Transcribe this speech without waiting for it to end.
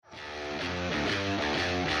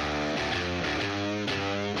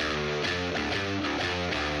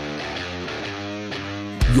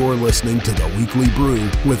You're listening to The Weekly Brew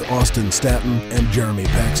with Austin Staton and Jeremy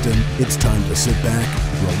Paxton. It's time to sit back,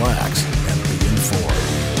 relax, and be informed.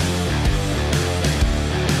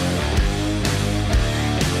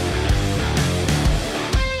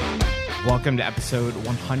 Welcome to episode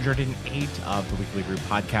 108 of the Weekly Brew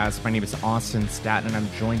podcast. My name is Austin Staton, and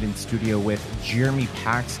I'm joined in studio with Jeremy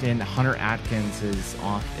Paxton. Hunter Atkins is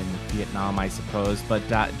off in Vietnam, I suppose. But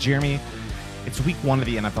Jeremy, it's week one of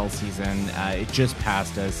the NFL season. It just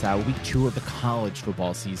passed us. Week two of the college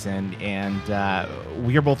football season, and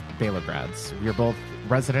we are both Baylor grads. We are both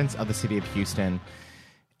residents of the city of Houston,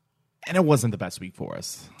 and it wasn't the best week for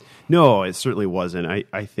us. No, it certainly wasn't.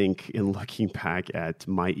 I think in looking back at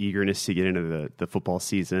my eagerness to get into the football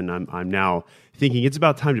season, I'm now thinking it's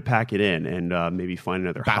about time to pack it in and maybe find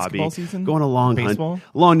another Basketball hobby. Season? Go on a long Baseball?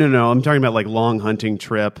 No. I'm talking about like long hunting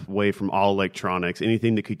trip away from all electronics.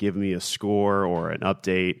 Anything that could give me a score or an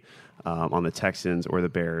update on the Texans or the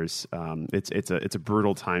Bears. It's a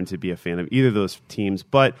brutal time to be a fan of either of those teams.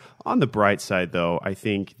 But on the bright side, though, I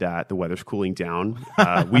think that the weather's cooling down.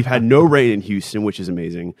 We've had no rain in Houston, which is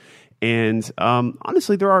amazing. And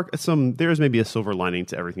honestly, there's maybe a silver lining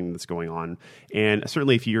to everything that's going on. And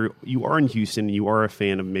certainly, if you are in Houston, you are a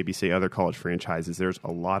fan of maybe say other college franchises. There's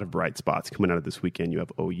a lot of bright spots coming out of this weekend. You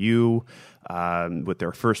have OU with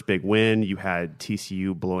their first big win. You had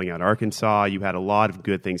TCU blowing out Arkansas. You had a lot of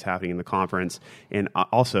good things happening in the conference, and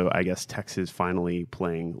also, I guess Texas finally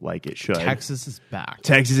playing like it should. Texas is back.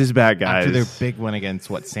 Texas is back, guys. After their big win against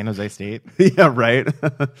San Jose State. Yeah, right.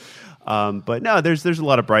 But no, there's a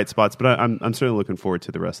lot of bright spots, but I'm certainly looking forward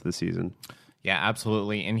to the rest of the season. Yeah,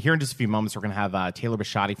 absolutely. And here in just a few moments, we're going to have Taylor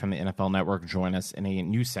Bisciotti from the NFL Network join us in a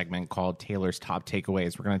new segment called Taylor's Top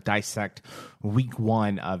Takeaways. We're going to dissect week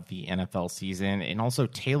one of the NFL season. And also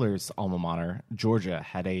Taylor's alma mater, Georgia,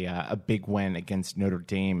 had a big win against Notre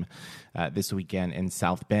Dame this weekend in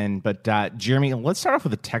South Bend. But Jeremy, let's start off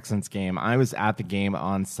with the Texans game. I was at the game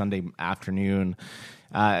on Sunday afternoon.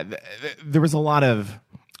 There was a lot of,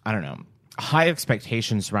 high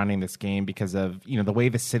expectations surrounding this game because of, the way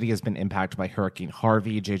the city has been impacted by Hurricane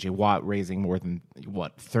Harvey. J.J. Watt raising more than,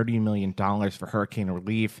 $30 million for hurricane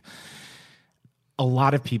relief. A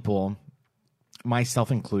lot of people, myself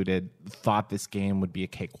included, thought this game would be a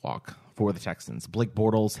cakewalk for the Texans. Blake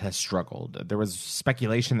Bortles has struggled. There was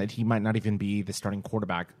speculation that he might not even be the starting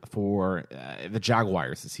quarterback for the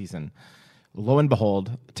Jaguars this season. Lo and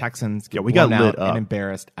behold, Texans get blown out and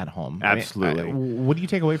embarrassed at home. Absolutely. What do you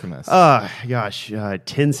take away from this?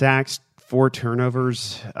 10 sacks, 4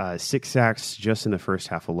 turnovers, 6 sacks just in the first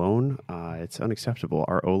half alone. It's unacceptable.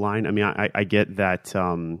 Our O-line, I get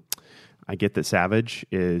that Savage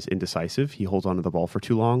is indecisive. He holds onto the ball for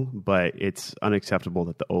too long, but it's unacceptable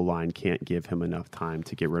that the O-line can't give him enough time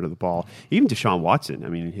to get rid of the ball. Even Deshaun Watson,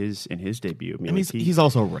 in his debut. He's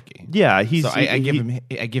also a rookie. Yeah, I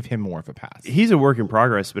give him more of a pass. He's a work in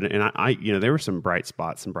progress, but there were some bright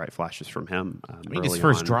spots, some bright flashes from him. His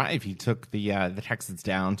first drive, he took the Texans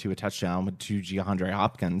down to a touchdown with 2 DeAndre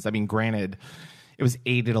Hopkins. Granted, it was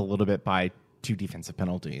aided a little bit by 2 defensive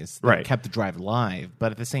penalties that kept the drive alive.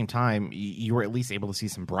 But at the same time, you were at least able to see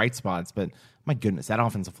some bright spots. But my goodness, that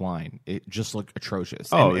offensive line, it just looked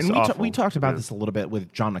atrocious. We talked about this a little bit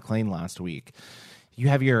with John McClain last week. You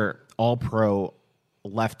have your all-pro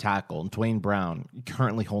left tackle, Dwayne Brown,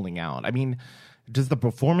 currently holding out. Does the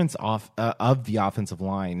performance of the offensive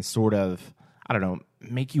line sort of,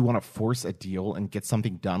 make you want to force a deal and get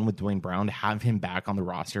something done with Dwayne Brown to have him back on the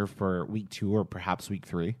roster for week 2 or perhaps week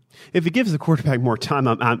 3? If it gives the quarterback more time,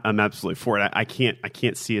 I'm absolutely for it. I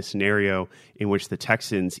can't see a scenario in which the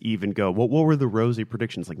Texans even go, what were the rosy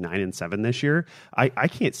predictions, like 9-7 this year? I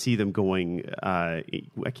can't see them going. I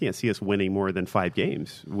can't see us winning more than 5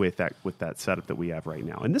 games with that setup that we have right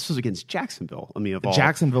now. And this was against Jacksonville.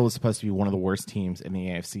 Jacksonville is supposed to be one of the worst teams in the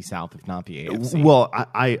AFC South, if not the AFC. Well,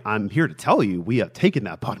 I'm here to tell you we have taken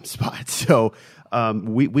that bottom spot. So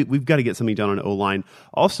we've got to get something done on O-line.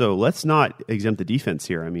 Also, let's not exempt the defense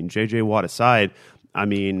here. J.J. Watt aside, I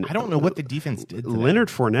don't know what the defense did today. Leonard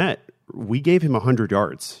Fournette, we gave him 100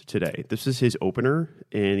 yards today. This is his opener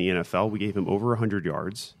in the NFL. We gave him over 100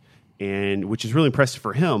 yards, and which is really impressive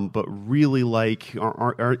for him, but really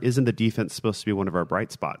isn't the defense supposed to be one of our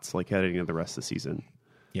bright spots heading into the rest of the season?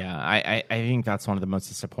 Yeah, I think that's one of the most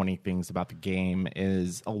disappointing things about the game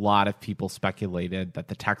is a lot of people speculated that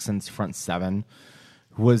the Texans' front seven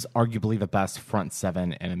was arguably the best front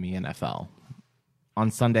seven in the NFL.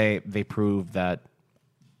 On Sunday, they proved that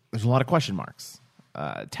there's a lot of question marks.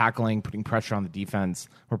 Tackling, putting pressure on the defense,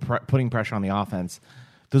 or putting pressure on the offense,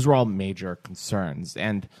 those were all major concerns.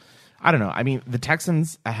 And I don't know. I mean, the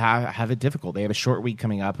Texans have it difficult. They have a short week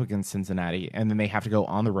coming up against Cincinnati, and then they have to go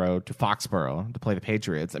on the road to Foxborough to play the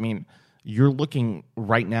Patriots. I mean, you're looking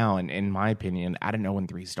right now, in my opinion, at an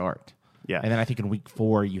 0-3 start. Yeah. And then I think in week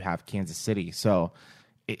 4, you have Kansas City. So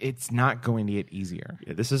it's not going to get easier.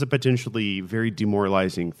 Yeah, this is a potentially very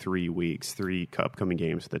demoralizing 3 weeks, 3 upcoming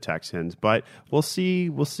games for the Texans. But we'll see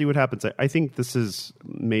what happens. I think this is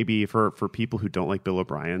maybe for people who don't like Bill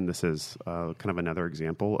O'Brien, this is kind of another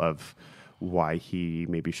example of why he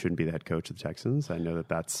maybe shouldn't be the head coach of the Texans. I know that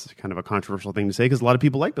that's kind of a controversial thing to say because a lot of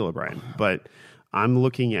people like Bill O'Brien. But I'm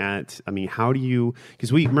looking at, I mean, how do you,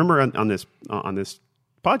 because we remember on this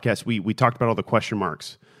podcast, we talked about all the question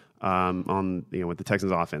marks on with the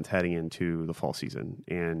Texans offense heading into the fall season,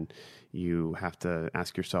 and you have to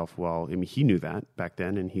ask yourself, well, I mean, he knew that back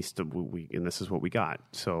then, and and this is what we got.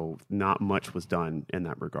 So not much was done in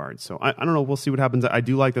that regard. So I don't know. We'll see what happens. I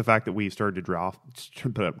do like the fact that we've started to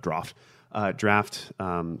draft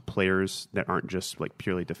players that aren't just like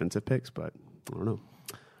purely defensive picks, but I don't know.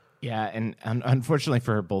 Yeah, and unfortunately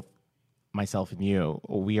for both myself and you,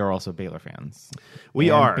 we are also Baylor fans.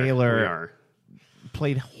 Baylor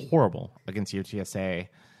played horrible against UTSA.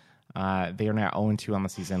 They are now 0-2 on the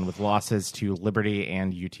season with losses to Liberty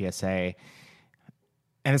and UTSA.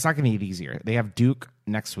 And it's not going to get easier. They have Duke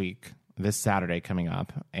next week, this Saturday coming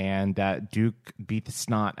up. And Duke beat the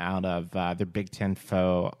snot out of their Big Ten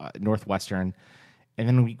foe, Northwestern. And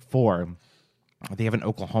then week 4, they have an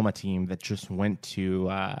Oklahoma team that just went to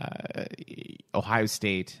Ohio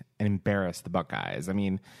State and embarrassed the Buckeyes. I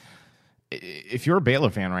mean, if you're a Baylor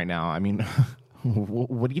fan right now, I mean,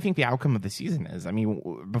 what do you think the outcome of the season is? I mean,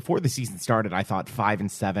 before the season started, I thought 5-7,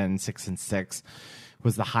 6-6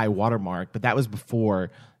 was the high watermark, but that was before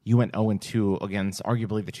you went 0-2 against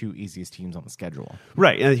arguably the 2 easiest teams on the schedule.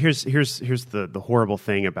 Right. And here's the horrible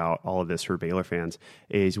thing about all of this for Baylor fans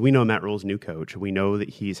is we know Matt Rule's new coach. We know that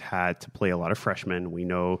he's had to play a lot of freshmen. We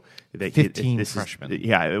know that 15 freshmen.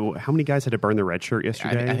 How many guys had to burn their red shirt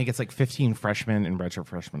yesterday? I think it's like 15 freshmen and redshirt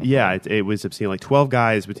freshmen. Yeah, it was obscene. Like 12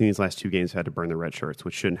 guys between these last 2 games had to burn their red shirts,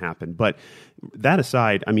 which shouldn't happen. But that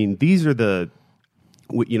aside, I mean, these are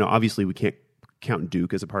obviously we can't count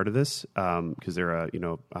Duke as a part of this because they're a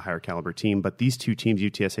higher caliber team. But these 2 teams,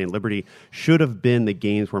 UTSA and Liberty, should have been the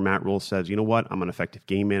games where Matt Rule says, you know what, I'm an effective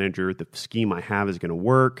game manager. The scheme I have is going to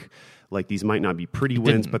work. Like, these might not be pretty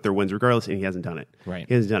wins, but they're wins regardless, and he hasn't done it. Right.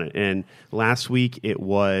 He hasn't done it. And last week it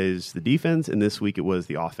was the defense, and this week it was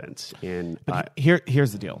the offense. And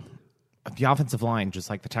here's the deal. The offensive line, just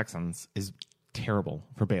like the Texans, is terrible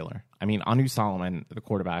for Baylor. I mean, Anu Solomon, the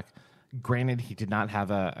quarterback, granted, he did not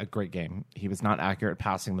have a great game. He was not accurate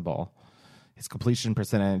passing the ball. His completion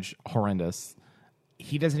percentage, horrendous.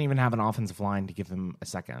 He doesn't even have an offensive line to give him a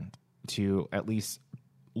second to at least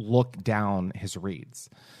look down his reads.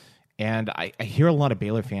 And I hear a lot of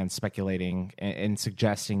Baylor fans speculating and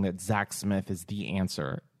suggesting that Zach Smith is the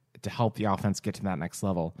answer to help the offense get to that next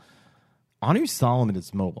level. Anu Solomon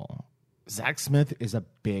is mobile. Zach Smith is a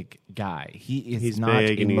big guy. He's not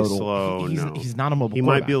big and he's slow. He's not a mobile. He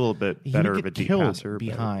quarterback. might be a little bit better of a deep passer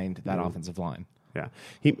behind that offensive line. Yeah,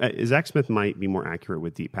 Zach Smith might be more accurate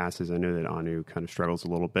with deep passes. I know that Anu kind of struggles a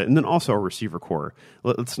little bit, and then also our receiver core.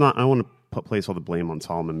 Let's not. I want to place all the blame on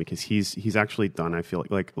Solomon because he's actually done. I feel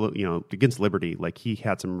like against Liberty, like he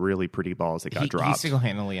had some really pretty balls that got dropped. He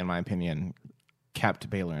single-handedly, in my opinion, kept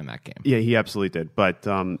Baylor in that game. Yeah, he absolutely did. But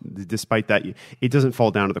despite that, it doesn't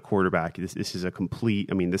fall down to the quarterback. This is a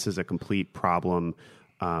complete problem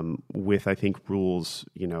with, I think, Rule's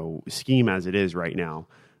scheme as it is right now,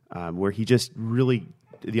 where he just really,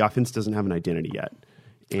 the offense doesn't have an identity yet.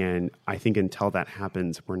 And I think until that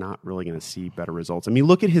happens, we're not really going to see better results. I mean,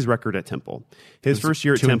 look at his record at Temple. His first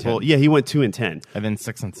year at Temple, he went 2-10, and then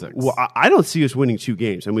 6-6. Well, I don't see us winning 2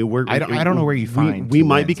 games. I mean, I don't know where you find. We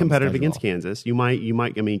might be competitive against Kansas. You might.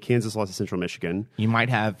 I mean, Kansas lost to Central Michigan. You might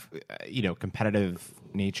have, competitive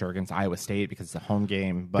nature against Iowa State because it's a home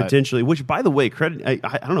game, but potentially. Which, by the way, credit.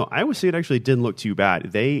 I don't know. Iowa State actually didn't look too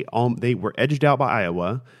bad. They were edged out by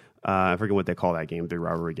Iowa. I forget what they call that game, the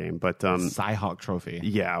rivalry game, but Cy-Hawk Trophy.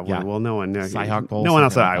 Yeah, well, no one Cy-Hawk Bowl. No one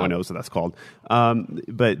outside Iowa knows what that's called.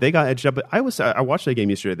 But they got edged up. But I watched that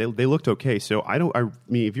game yesterday. They looked okay. So I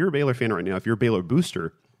mean, if you're a Baylor fan right now, if you're a Baylor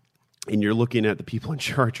booster, and you're looking at the people in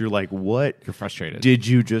charge, you're like, what? You're frustrated. Did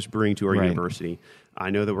you just bring to our university?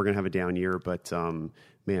 I know that we're going to have a down year, but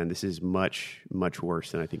man, this is much, much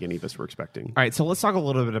worse than I think any of us were expecting. All right, so let's talk a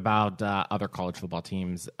little bit about other college football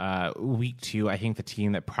teams. Week 2, I think the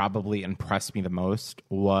team that probably impressed me the most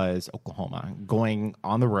was Oklahoma, going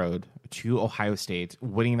on the road to Ohio State,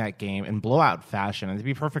 winning that game in blowout fashion. And to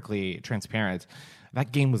be perfectly transparent,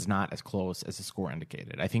 that game was not as close as the score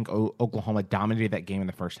indicated. I think Oklahoma dominated that game in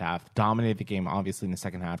the first half, dominated the game obviously in the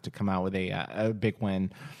second half to come out with a big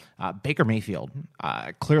win. Baker Mayfield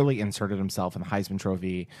clearly inserted himself in the Heisman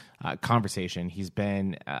Trophy conversation. He's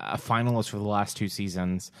been a finalist for the last 2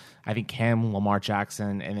 seasons. I think him, Lamar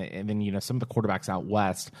Jackson, and then some of the quarterbacks out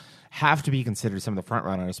west have to be considered some of the front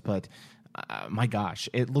runners. But my gosh,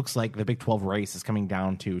 it looks like the Big 12 race is coming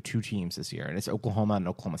down to 2 teams this year, and it's Oklahoma and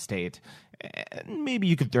Oklahoma State. Maybe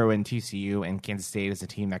you could throw in TCU and Kansas State as a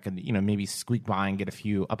team that could maybe squeak by and get a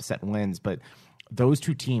few upset wins, but those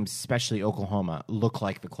 2 teams, especially Oklahoma, look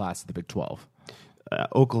like the class of the Big 12.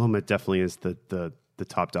 Oklahoma definitely is the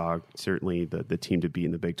top dog, certainly the team to beat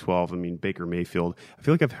in the Big 12. I mean, Baker Mayfield, I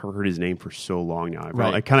feel like I've heard his name for so long now.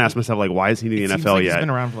 I kind of asked myself, like, why isn't he in the NFL yet? He's been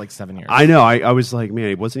around for like 7 years. I know. I was like,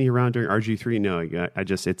 man, wasn't he around during RG3? No, I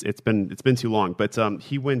just it's been too long. But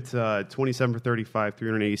he went 27 for 35,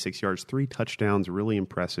 386 yards, 3 touchdowns, really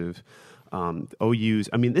impressive. OU's.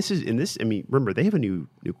 I mean, remember they have a new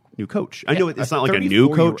coach. I know it's not like a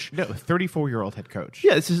new coach. No, 34-year-old head coach.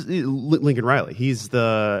 Yeah, this is Lincoln Riley. He's he's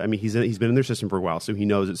been in their system for a while, so he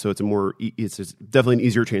knows it. So it's definitely an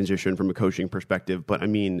easier transition from a coaching perspective. But I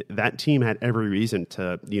mean, that team had every reason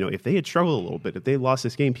to, if they had struggled a little bit, if they lost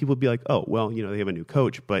this game, people would be like, oh, well, they have a new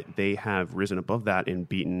coach, but they have risen above that and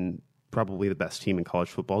beaten probably the best team in college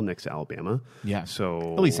football next to Alabama. Yeah.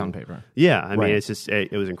 So at least on paper. Yeah. I mean, it's just,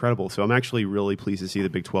 it was incredible. So I'm actually really pleased to see the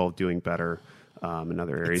Big 12 doing better in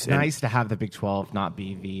other areas. It's nice to have the Big 12 not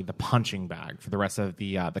be the punching bag for the rest of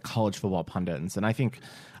the college football pundits. And I think,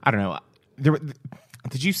 I don't know,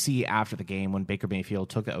 did you see after the game when Baker Mayfield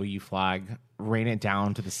took the OU flag, ran it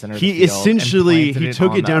down to the center of the field? He essentially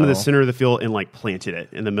took it down to the center of the field and planted it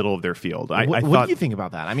in the middle of their field. What do you think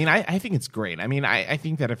about that? I mean, I think it's great. I mean, I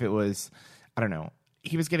think that if it was, I don't know,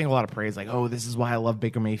 he was getting a lot of praise, like, oh, this is why I love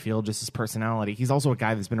Baker Mayfield, just his personality. He's also a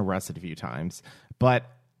guy that's been arrested a few times, but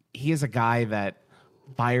he is a guy that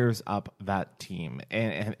fires up that team,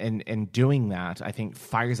 and doing that, I think,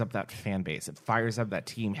 fires up that fan base. It fires up that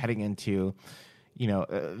team heading into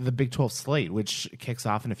the Big 12 slate, which kicks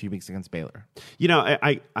off in a few weeks against Baylor.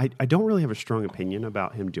 I don't really have a strong opinion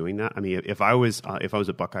about him doing that. I mean, if I was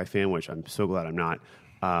a Buckeye fan, which I'm so glad I'm not,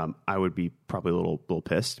 I would be probably a little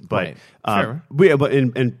pissed. But sure.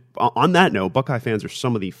 And on that note, Buckeye fans are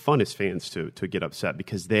some of the funnest fans to get upset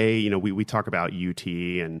because they, we talk about UT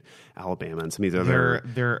and Alabama and some of these other.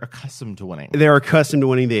 They're accustomed to winning. They're accustomed to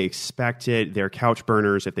winning. They expect it. They're couch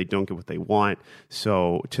burners if they don't get what they want.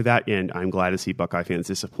 So to that end, I'm glad to see Buckeye fans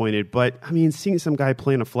disappointed. But I mean, seeing some guy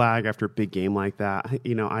playing a flag after a big game like that,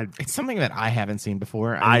 it's something that I haven't seen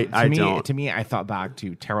before. To me, I thought back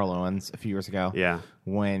to Terrell Owens a few years ago. Yeah.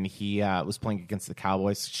 When he was playing against the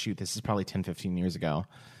Cowboys. Shoot, this is probably 10, 15 years ago.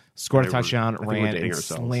 Scored a touchdown, ran, and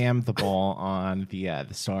slammed the ball on the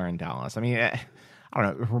Star in Dallas. I mean, I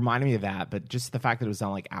don't know. It reminded me of that, but just the fact that it was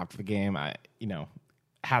done after the game,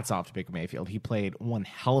 hats off to Baker Mayfield. He played one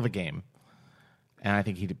hell of a game, and I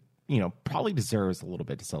think he probably deserves a little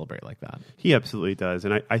bit to celebrate like that. He absolutely does.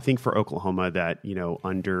 And I think for Oklahoma that,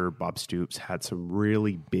 under Bob Stoops had some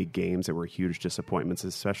really big games that were huge disappointments,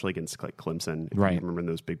 especially against Clemson. If right. you remember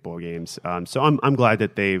those big bowl games. So I'm glad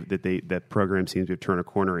that that program seems to have turned a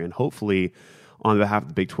corner and hopefully on behalf of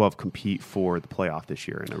the Big 12 compete for the playoff this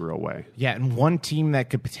year in a real way. Yeah. And one team that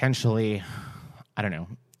could potentially, I don't know,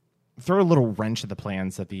 throw a little wrench at the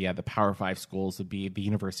plans of the Power 5 schools would be the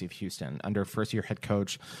University of Houston under first-year head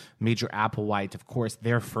coach Major Applewhite. Of course,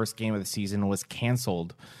 their first game of the season was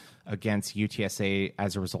canceled against UTSA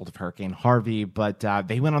as a result of Hurricane Harvey, but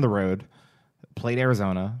they went on the road, played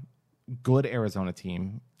Arizona, good Arizona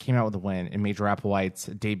team, came out with a win, and Major Applewhite's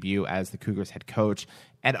debut as the Cougars head coach,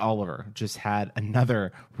 Ed Oliver, just had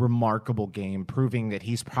another remarkable game, proving that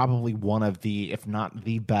he's probably one of the, if not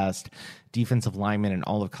the best, defensive linemen in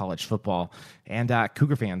all of college football. And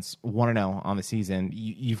Cougar fans want to know on the season,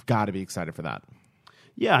 you've got to be excited for that.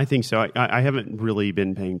 Yeah, I think so. I haven't really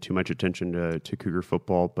been paying too much attention to Cougar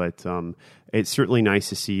football, but it's certainly nice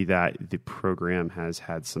to see that the program has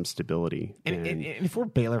had some stability. And if we're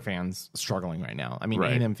Baylor fans struggling right now, I mean,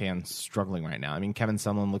 right. A&M fans struggling right now. I mean, Kevin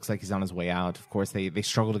Sumlin looks like he's on his way out. Of course, they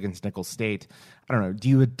struggled against Nicholls State. I don't know. Do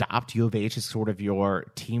you adopt U of H as sort of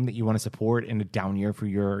your team that you want to support in a down year for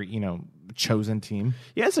your, chosen team?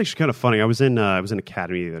 Yeah, it's actually kind of funny. I was in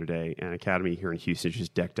Academy the other day, and Academy here in Houston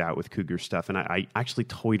just decked out with Cougar stuff, and I actually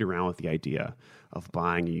toyed around with the idea of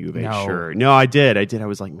buying a U of H shirt. No, I did. I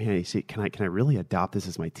was like, man, can I really adopt this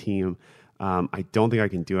as my team? I don't think I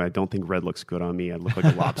can do it. I don't think red looks good on me. I look like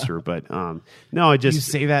a lobster, but no, I just... You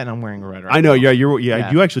say that and I'm wearing red right I know, now.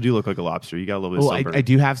 yeah, you actually do look like a lobster. You got a little bit of sunburn. I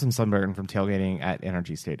do have some sunburn from tailgating at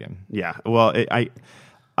Energy Stadium. Yeah, well,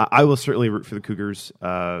 I will certainly root for the Cougars.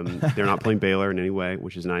 They're not playing Baylor in any way,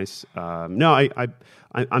 which is nice. No,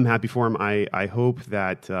 I'm happy for them. I hope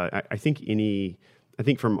that I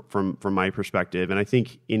think from my perspective, and I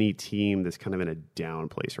think any team that's kind of in a down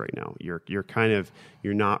place right now, you're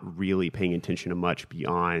not really paying attention to much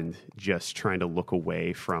beyond just trying to look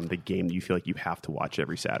away from the game that you feel like you have to watch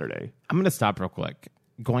every Saturday. I'm going to stop real quick.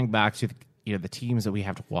 Going back to the teams that we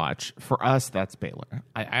have to watch, for us, that's Baylor.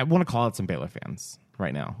 I want to call out some Baylor fans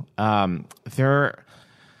right now. There's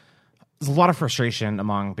a lot of frustration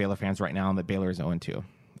among Baylor fans right now that Baylor is 0-2.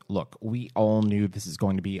 Look, we all knew this is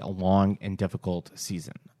going to be a long and difficult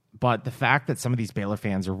season. But the fact that some of these Baylor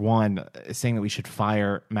fans are, saying that we should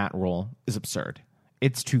fire Matt Rule is absurd.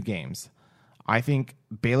 It's 2 games. I think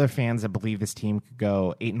Baylor fans that believe this team could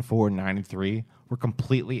go 8-4, 9-3 were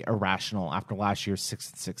completely irrational after last year's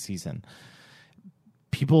 6-6 season.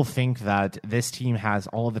 People think that this team has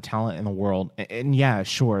all of the talent in the world. And yeah,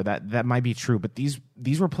 sure, that might be true. But these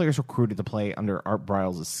were players recruited to play under Art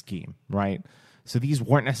Briles' scheme, right? So these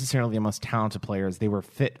weren't necessarily the most talented players. They were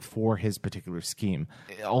fit for his particular scheme.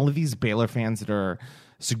 All of these Baylor fans that are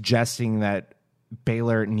suggesting that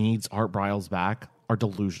Baylor needs Art Briles back are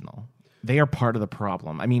delusional. They are part of the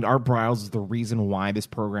problem. I mean, Art Briles is the reason why this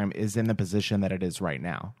program is in the position that it is right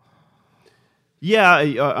now.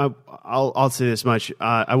 Yeah, I'll say this much.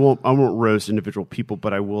 I won't roast individual people,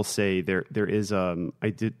 but I will say there is I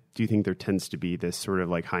do think there tends to be this sort of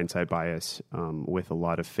like hindsight bias with a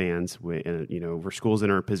lot of fans. For schools that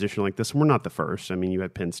are in a position like this, we're not the first. I mean, you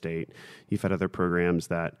had Penn State, you've had other programs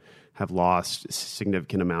that have lost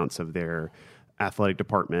significant amounts of their athletic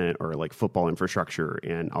department or like football infrastructure,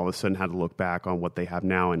 and all of a sudden had to look back on what they have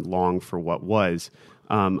now and long for what was.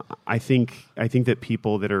 I think that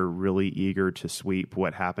people that are really eager to sweep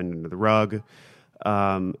what happened under the rug,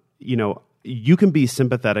 you can be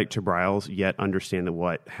sympathetic to Briles, yet understand that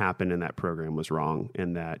what happened in that program was wrong,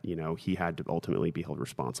 and that he had to ultimately be held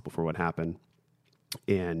responsible for what happened.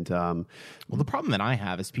 And the problem that I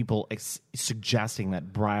have is people suggesting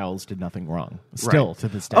that Briles did nothing wrong still right. to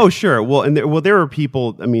this day. Oh, sure. Well, and there are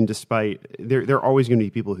people. I mean, despite there are always going to be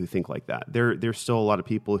people who think like that. There's still a lot of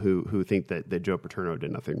people who think that Joe Paterno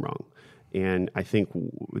did nothing wrong. And I think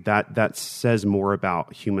that says more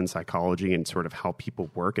about human psychology and sort of how people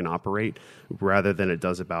work and operate rather than it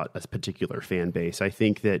does about a particular fan base. I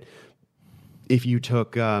think that if you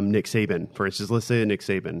took Nick Saban, for instance, let's say Nick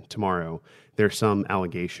Saban tomorrow, there's some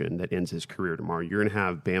allegation that ends his career tomorrow. You're going to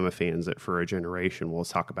have Bama fans that for a generation will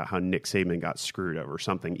talk about how Nick Saban got screwed over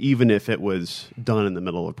something, even if it was done in the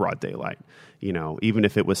middle of broad daylight. Even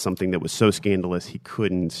if it was something that was so scandalous he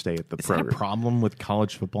couldn't stay at the program. Is that a problem with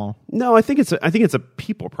college football? No, I think it's a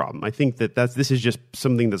people problem. I think this is just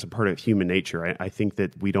something that's a part of human nature. I think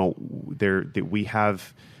that we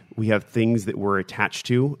have things that we're attached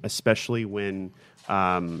to, especially when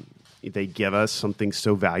they give us something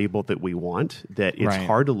so valuable that we want that it's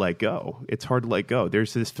hard to let go. It's hard to let go.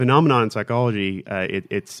 There's this phenomenon in psychology.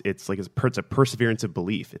 It's a perseverance of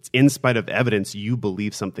belief. It's in spite of evidence, you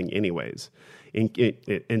believe something anyways.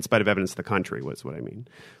 In spite of evidence to the contrary was what I mean.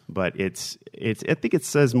 But I think it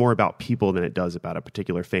says more about people than it does about a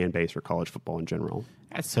particular fan base or college football in general.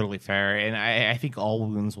 That's totally fair, and I think all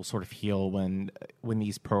wounds will sort of heal when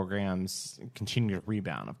these programs continue to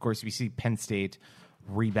rebound. Of course, we see Penn State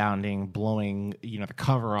rebounding, blowing the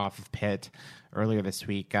cover off of Pitt earlier this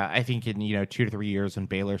week. I think in 2 to 3 years when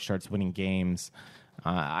Baylor starts winning games,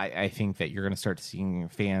 I think that you're going to start seeing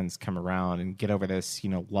fans come around and get over this,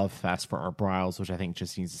 love fest for Art Briles, which I think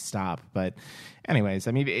just needs to stop. But anyways,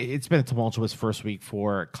 I mean, it's been a tumultuous first week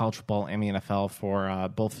for college football and the NFL for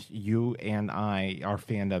both you and I, our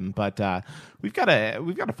fandom. But we've got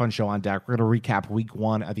a fun show on deck. We're going to recap week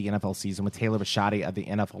 1 of the NFL season with Taylor Bisciotti of the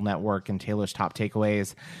NFL Network and Taylor's top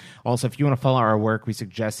takeaways. Also, if you want to follow our work, we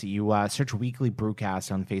suggest that you search Weekly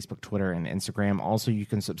Brewcast on Facebook, Twitter, and Instagram. Also, you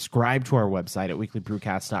can subscribe to our website at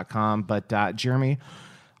weeklybrewcast.com. But Jeremy,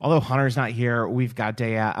 although Hunter's not here, we've got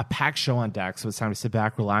a packed show on deck, so it's time to sit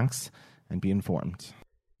back, relax, and be informed.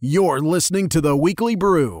 You're listening to the Weekly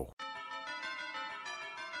Brew.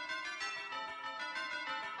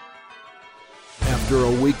 After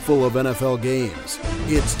a week full of NFL games,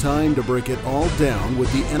 it's time to break it all down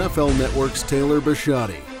with the NFL Network's Taylor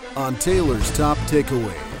Bisciotti on Taylor's Top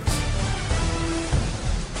Takeaways.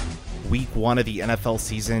 Week 1 of the NFL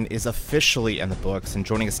season is officially in the books, and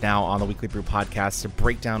joining us now on the Weekly Brew podcast to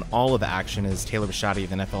break down all of the action is Taylor Bisciotti of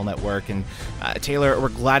the NFL Network. And Taylor, we're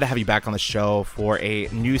glad to have you back on the show for a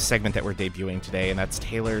new segment that we're debuting today, and that's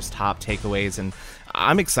Taylor's Top Takeaways. And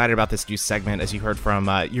I'm excited about this new segment, as you heard from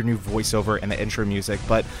your new voiceover and the intro music.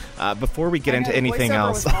 But before we get into anything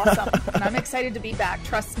else, was awesome, and I'm excited to be back.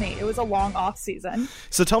 Trust me, it was a long off season.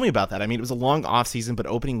 So tell me about that. I mean, it was a long off season, but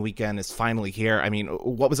opening weekend is finally here. I mean,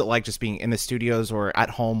 what was it like just being in the studios or at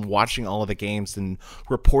home watching all of the games and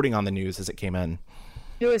reporting on the news as it came in?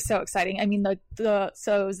 It was so exciting. I mean, so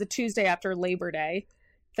it was the Tuesday after Labor Day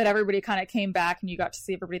that everybody kind of came back, and you got to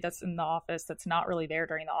see everybody that's in the office that's not really there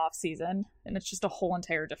during the off season. And it's just a whole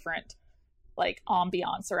entire different like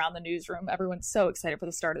ambiance around the newsroom. Everyone's so excited for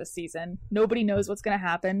the start of the season. Nobody knows what's going to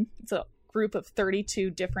happen. It's a group of 32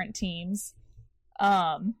 different teams.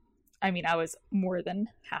 I mean, I was more than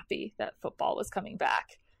happy that football was coming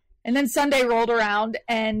back. And then Sunday rolled around,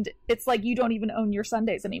 and it's like you don't even own your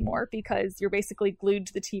Sundays anymore because you're basically glued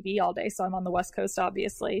to the TV all day. So I'm on the West Coast,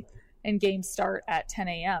 obviously, and games start at 10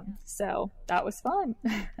 a.m. So that was fun.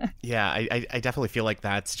 Yeah, I definitely feel like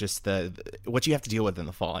that's just what you have to deal with in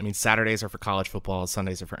the fall. I mean, Saturdays are for college football,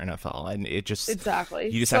 Sundays are for NFL, and it just exactly.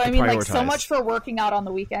 You just have to prioritize. Like, so much for working out on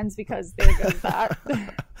the weekends because there goes that.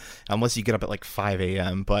 Unless you get up at like 5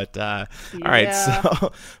 a.m. But all right,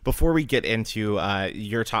 so before we get into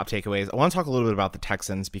your top takeaways, I want to talk a little bit about the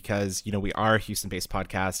Texans because, you know, we are a Houston-based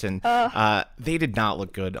podcast, and they did not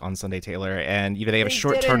look good on Sunday, Taylor. And, you know, they have a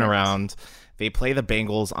short turnaround. They play the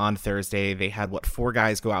Bengals on Thursday. They had, 4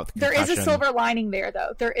 guys go out with concussion. There is a silver lining there,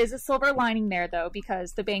 though.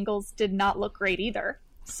 Because the Bengals did not look great either.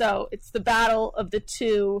 So it's the battle of the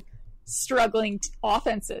two struggling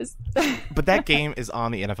offenses. But that game is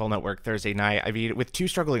on the NFL Network Thursday night. I mean, with two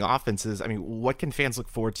struggling offenses, I mean, what can fans look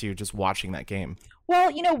forward to just watching that game?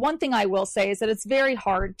 Well, you know, one thing I will say is that it's very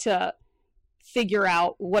hard to figure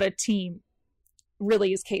out what a team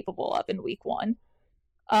really is capable of in week 1.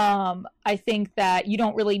 I think that you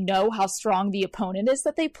don't really know how strong the opponent is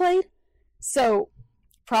that they played. So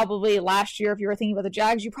probably last year, if you were thinking about the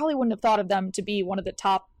Jags, you probably wouldn't have thought of them to be one of the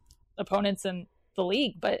top opponents in the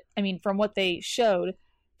league. But I mean, from what they showed,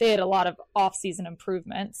 they had a lot of off-season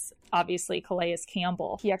improvements. Obviously, Calais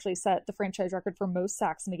Campbell, he actually set the franchise record for most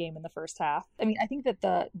sacks in a game in the first half. I mean, I think that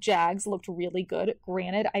the Jags looked really good.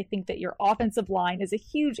 Granted, I think that your offensive line is a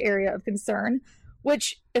huge area of concern,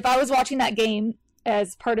 which if I was watching that game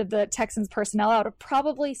as part of the Texans personnel, I would have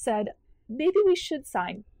probably said, maybe we should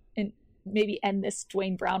sign and maybe end this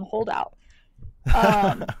Dwayne Brown holdout.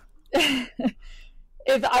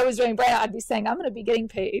 If I was Dwayne Brown, I'd be saying, I'm going to be getting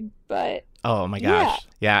paid. But oh my gosh.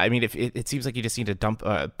 Yeah. I mean, if it seems like you just need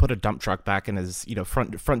to put a dump truck back in his,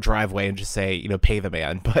 front driveway and just say, pay the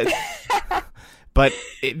man. But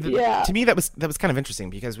to me, that was kind of interesting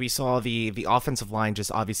because we saw the offensive line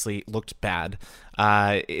just obviously looked bad.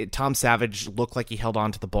 Tom Savage looked like he held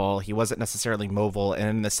on to the ball. He wasn't necessarily mobile. And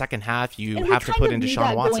in the second half, you have to put in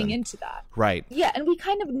Deshaun Watson. Going into that. Right. Yeah, and we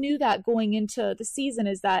kind of knew that going into the season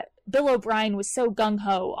is that Bill O'Brien was so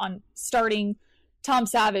gung-ho on starting Tom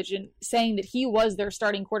Savage and saying that he was their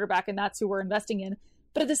starting quarterback and that's who we're investing in.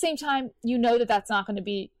 But at the same time, you know that that's not going to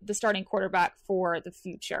be the starting quarterback for the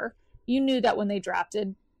future. You knew that when they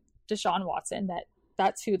drafted Deshaun Watson,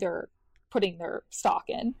 that's who they're putting their stock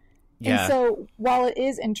in. Yeah. And so while it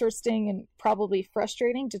is interesting and probably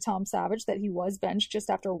frustrating to Tom Savage that he was benched just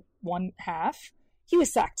after one half, he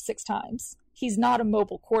was sacked 6 times. He's not a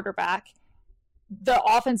mobile quarterback. The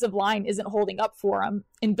offensive line isn't holding up for him.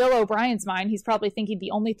 In Bill O'Brien's mind, he's probably thinking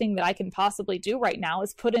the only thing that I can possibly do right now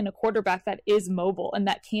is put in a quarterback that is mobile and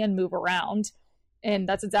that can move around. And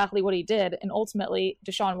that's exactly what he did. And ultimately,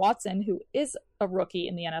 Deshaun Watson, who is a rookie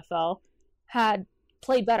in the NFL, had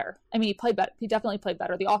played better. I mean, he played better. He definitely played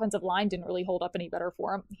better. The offensive line didn't really hold up any better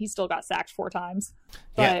for him. He still got sacked 4 times.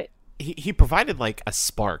 But he provided like a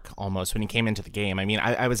spark almost when he came into the game. I mean,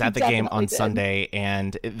 I was at the game on Sunday,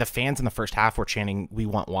 and the fans in the first half were chanting, "We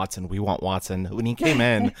want Watson, we want Watson." When he came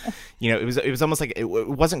in, it was almost like it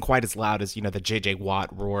wasn't quite as loud as the J.J. Watt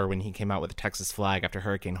roar when he came out with the Texas flag after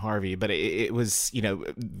Hurricane Harvey, but it was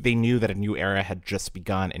they knew that a new era had just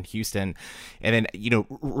begun in Houston. And then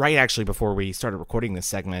right actually before we started recording this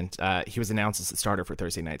segment, he was announced as the starter for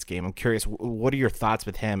Thursday night's game. I'm curious, what are your thoughts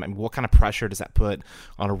with him, and what kind of pressure does that put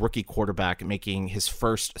on a rookie quarterback making his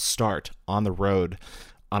first start on the road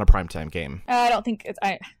on a primetime game? I don't think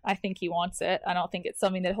I think he wants it. I don't think it's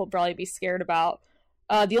something that he'll probably be scared about.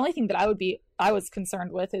 The only thing that I was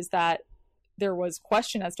concerned with is that there was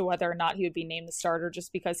question as to whether or not he would be named the starter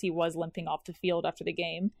just because he was limping off the field after the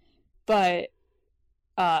game. But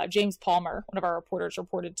James Palmer, one of our reporters,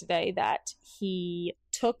 reported today that he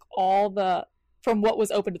took from what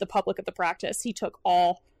was open to the public at the practice, he took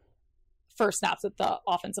all first snaps at the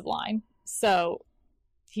offensive line. So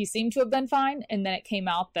he seemed to have been fine. And then it came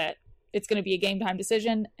out that it's going to be a game time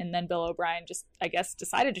decision. And then Bill O'Brien just, I guess,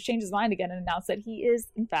 decided to change his mind again and announce that he is,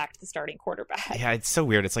 in fact, the starting quarterback. Yeah, it's so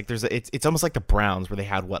weird. It's like it's almost like the Browns where they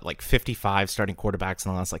had, 55 starting quarterbacks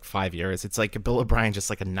in the last 5 years. It's like Bill O'Brien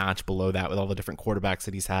just a notch below that with all the different quarterbacks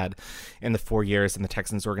that he's had in the 4 years in the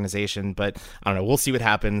Texans organization. But I don't know. We'll see what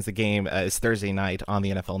happens. The game is Thursday night on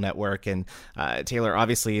the NFL Network. And Taylor,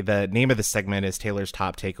 obviously, the name of the segment is Taylor's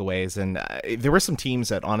Top Takeaways. And there were some teams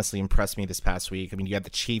that honestly impressed me this past week. I mean, you had the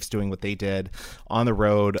Chiefs doing what they did on the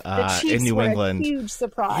road in New England. A huge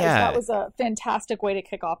surprise. Yeah. That was a fantastic way to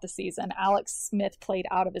kick off the season. Alex Smith played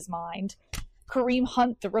out of his mind. Kareem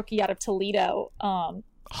Hunt, the rookie out of Toledo,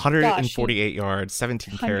 148 yards,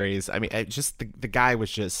 17 carries. I mean, the guy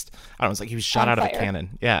was just, I don't know, it's like he was shot out of a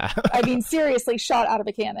cannon. Yeah. I mean, seriously, shot out of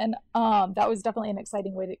a cannon. That was definitely an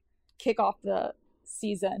exciting way to kick off the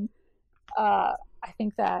season. I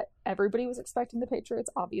think that everybody was expecting the Patriots,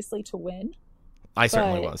 obviously, to win. I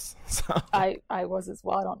certainly was. So. I was as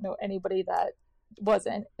well. I don't know anybody that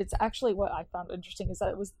wasn't. It's actually what I found interesting is that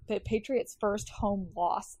it was the Patriots' first home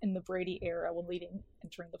loss in the Brady era when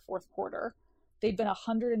entering the fourth quarter. They'd been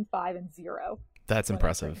 105-0. That's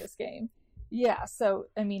impressive. This game. Yeah. So,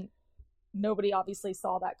 I mean, nobody obviously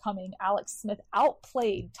saw that coming. Alex Smith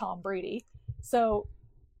outplayed Tom Brady. So,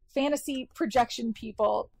 fantasy projection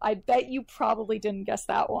people, I bet you probably didn't guess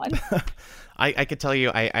that one. I could tell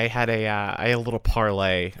you I had a little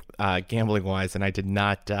parlay gambling wise, and I did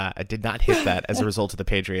not hit that as a result of the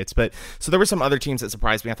Patriots. But so there were some other teams that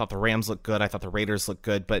surprised me. I thought the Rams looked good. I thought the Raiders looked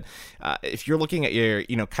good. But if you're looking at your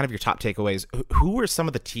kind of your top takeaways, who were some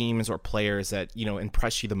of the teams or players that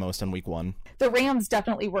impressed you the most in week one? The Rams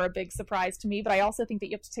definitely were a big surprise to me, but I also think that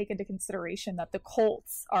you have to take into consideration that the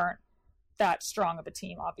Colts aren't that strong of a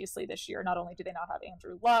team, obviously, this year. Not only do they not have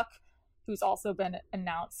Andrew Luck, who's also been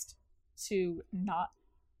announced to not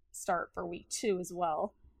start for week 2 as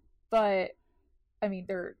well, but I mean,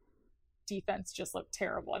 their defense just looked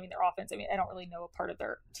terrible. I mean, their offense, I don't really know a part of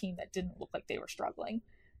their team that didn't look like they were struggling.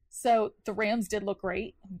 So the Rams did look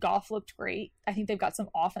great. Goff looked great. I think they've got some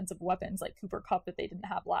offensive weapons like Cooper Kupp that they didn't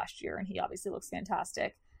have last year, and he obviously looks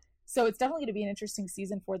fantastic. So it's definitely going to be an interesting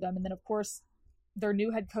season for them. And then, of course, their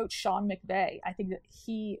new head coach, Sean McVay, I think that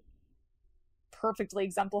he perfectly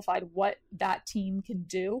exemplified what that team can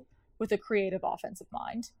do with a creative offensive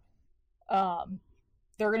mind.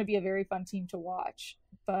 They're going to be a very fun team to watch.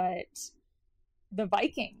 But the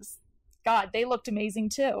Vikings, God, they looked amazing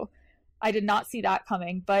too. I did not see that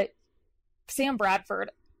coming. But Sam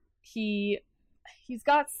Bradford, he's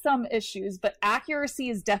got some issues, but accuracy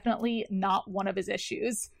is definitely not one of his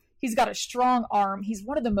issues. He's got a strong arm. He's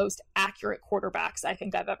one of the most accurate quarterbacks I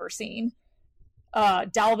think I've ever seen.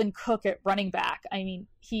 Dalvin Cook at running back. I mean,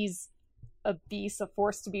 he's a beast, a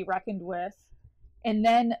force to be reckoned with. And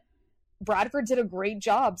then Bradford did a great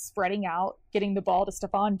job spreading out, getting the ball to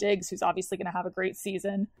Stephon Diggs, who's obviously going to have a great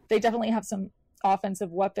season. They definitely have some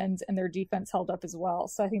offensive weapons, and their defense held up as well.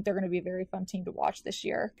 So I think they're going to be a very fun team to watch this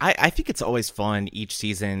year. I think it's always fun each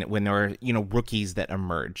season when there are, rookies that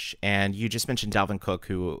emerge. And you just mentioned Dalvin Cook,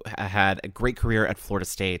 who had a great career at Florida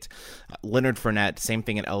State. Leonard Fournette, same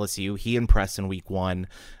thing at LSU. He impressed in week 1.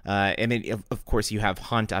 And then, of course, you have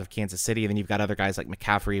Hunt out of Kansas City. And then you've got other guys like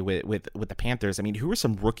McCaffrey with the Panthers. I mean, who are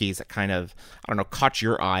some rookies that kind of, caught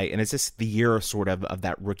your eye? And is this the year sort of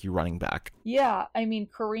that rookie running back? Yeah, I mean,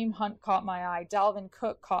 Kareem Hunt caught my eye. Dalvin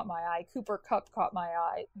Cook caught my eye. Cooper Kupp caught my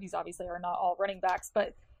eye. These obviously are not all running backs,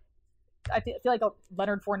 but I feel like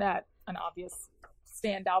Leonard Fournette, an obvious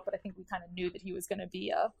standout, but I think we kind of knew that he was going to be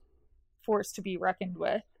a force to be reckoned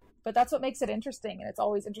with. But that's what makes it interesting, and it's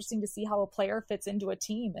always interesting to see how a player fits into a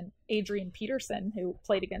team. And Adrian Peterson, who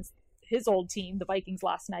played against his old team, the Vikings,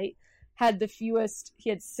 last night, had the fewest. He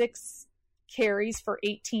had 6 carries for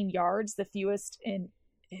 18 yards, the fewest in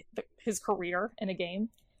his career in a game.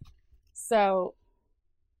 So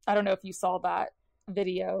I don't know if you saw that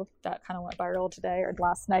video that kind of went viral today or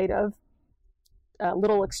last night of a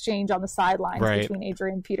little exchange on the sidelines between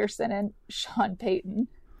Adrian Peterson and Sean Payton.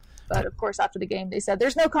 But of course, after the game, they said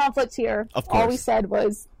there's no conflict here. Of course. All we said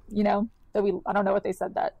was, that I don't know what they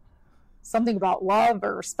said, that something about love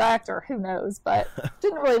or respect or who knows, but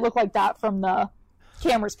didn't really look like that from the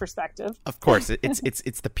camera's perspective. Of course,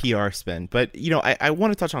 it's the PR spin. But I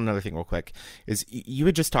want to touch on another thing real quick. Is you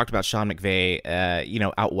had just talked about Sean McVay,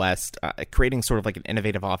 out west, creating sort of like an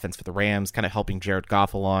innovative offense for the Rams, kind of helping Jared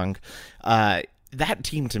Goff along. that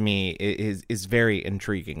team to me is very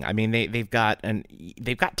intriguing. I mean, they've got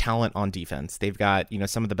talent on defense. They've got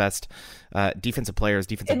some of the best defensive players,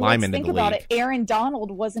 defensive linemen in the league. Think about it. Aaron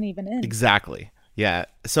Donald wasn't even in. Exactly. Yeah.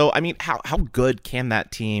 So I mean, how good can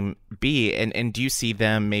that team be? And do you see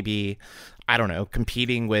them maybe, I don't know,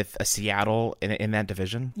 competing with a Seattle in that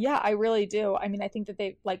division? Yeah, I really do. I mean, I think that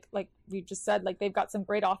they like we just said, like they've got some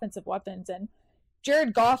great offensive weapons, and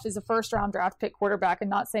Jared Goff is a first-round draft pick quarterback, and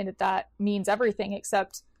not saying that means everything,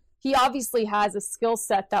 except he obviously has a skill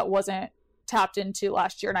set that wasn't tapped into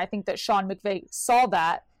last year. And I think that Sean McVay saw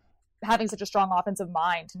that, having such a strong offensive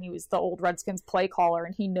mind, and he was the old Redskins play caller,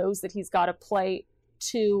 and he knows that he's got to play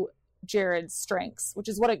to Jared's strengths, which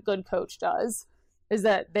is what a good coach does, is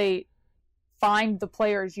that they find the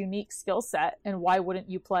player's unique skill set, and why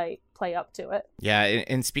wouldn't you play up to it? Yeah,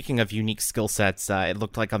 and speaking of unique skill sets, it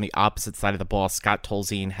looked like on the opposite side of the ball, Scott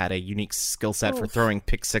Tolzien had a unique skill set for throwing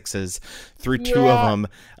pick sixes through two of them.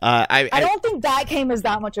 I don't think that came as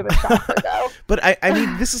that much of a shocker, though. But I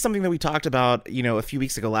mean, this is something that we talked about, a few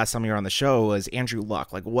weeks ago, last time you were on the show, was Andrew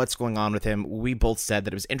Luck. Like, what's going on with him? We both said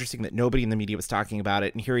that it was interesting that nobody in the media was talking about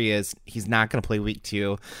it, and here he is. He's not going to play week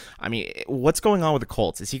 2. I mean, what's going on with the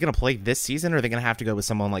Colts? Is he going to play this season, or are they going to have to go with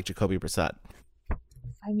someone like Jacoby Brissett?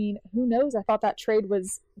 I mean, who knows? I thought that trade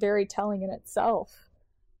was very telling in itself.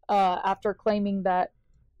 After claiming that,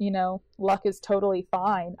 Luck is totally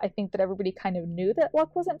fine, I think that everybody kind of knew that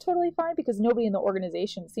Luck wasn't totally fine because nobody in the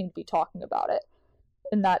organization seemed to be talking about it.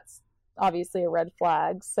 And that's obviously a red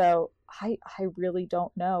flag. So I really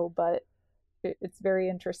don't know, but it's very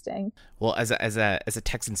interesting. Well, as a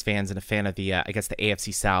Texans fan and a fan of the I guess the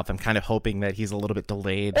AFC South, I'm kind of hoping that he's a little bit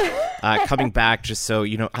delayed coming back, just so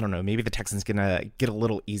I don't know, maybe the Texans gonna get a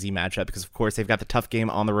little easy matchup, because of course they've got the tough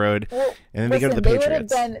game on the road, and then they go to the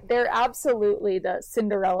Patriots. They're absolutely the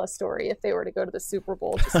Cinderella story if they were to go to the Super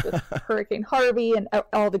Bowl, just with Hurricane Harvey and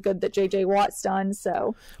all the good that JJ Watt's done.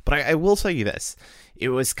 So, but I will tell you this: it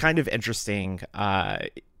was kind of interesting.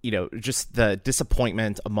 Just the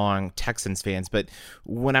disappointment among Texans fans. But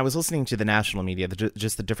when I was listening to the national media,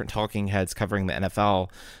 just the different talking heads covering the NFL,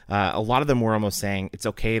 a lot of them were almost saying it's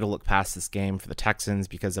okay to look past this game for the Texans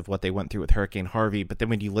because of what they went through with Hurricane Harvey. But then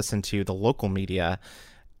when you listen to the local media,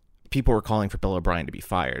 people were calling for Bill O'Brien to be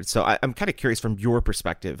fired. So I'm kind of curious from your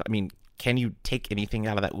perspective. I mean, can you take anything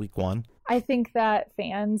out of that week 1? I think that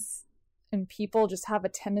fans and people just have a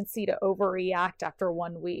tendency to overreact after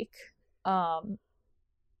 1 week.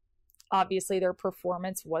 Obviously, their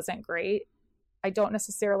performance wasn't great. I don't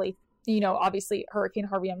necessarily, obviously Hurricane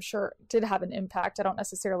Harvey, I'm sure, did have an impact. I don't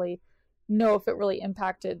necessarily know if it really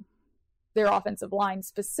impacted their offensive line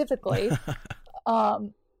specifically.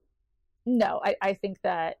 No, I think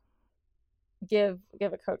that give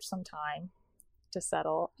a coach some time to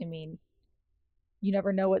settle. I mean, you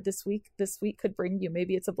never know what this week could bring you.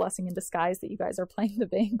 Maybe it's a blessing in disguise that you guys are playing the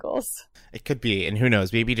Bengals. It could be, and who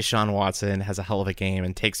knows? Maybe Deshaun Watson has a hell of a game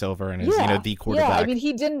and takes over and is the quarterback. Yeah, I mean,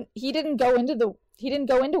 he didn't go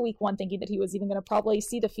into week 1 thinking that he was even going to probably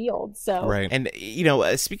see the field. So right, and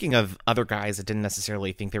speaking of other guys that didn't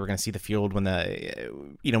necessarily think they were going to see the field when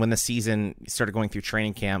the season started going through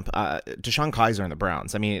training camp, DeShone Kizer and the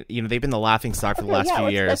Browns. I mean, they've been the laughing stock for the last few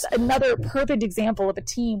years. That's another perfect example of a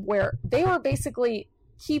team where they were basically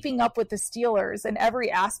keeping up with the Steelers in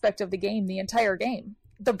every aspect of the game, the entire game.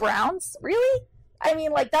 The Browns, really? I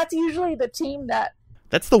mean, that's usually the team that.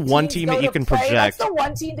 That's the one team that you can project. That's the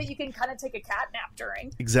one team that you can kind of take a cat nap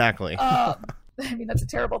during. Exactly. I mean, that's a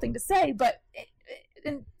terrible thing to say, but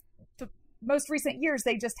in the most recent years,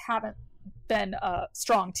 they just haven't been a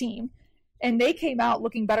strong team. And they came out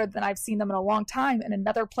looking better than I've seen them in a long time. And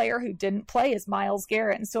another player who didn't play is Myles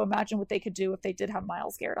Garrett. And so imagine what they could do if they did have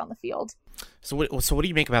Myles Garrett on the field. So what do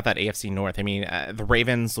you make about that AFC North? I mean, the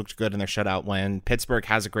Ravens looked good in their shutout win. Pittsburgh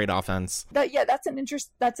has a great offense.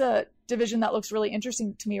 That's a division that looks really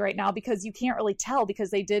interesting to me right now, because you can't really tell, because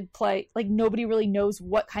they did play, nobody really knows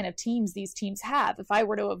what kind of teams these teams have. If I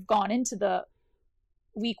were to have gone into the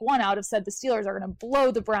week 1, I would have said the Steelers are going to blow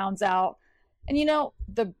the Browns out. And,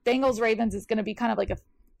 the Bengals-Ravens is going to be kind of like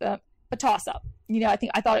a toss-up.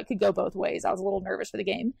 I thought it could go both ways. I was a little nervous for the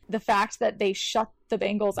game. The fact that they shut the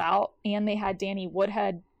Bengals out and they had Danny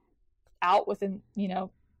Woodhead out within,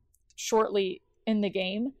 shortly in the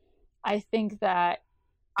game, I think that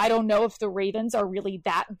I don't know if the Ravens are really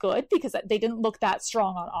that good, because they didn't look that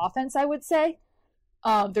strong on offense, I would say.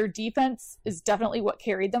 Their defense is definitely what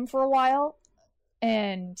carried them for a while.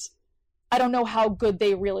 And I don't know how good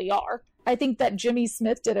they really are. I think that Jimmy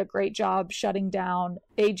Smith did a great job shutting down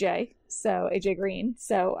AJ. So AJ Green.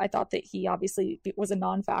 So I thought that he obviously was a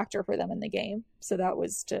non-factor for them in the game. So that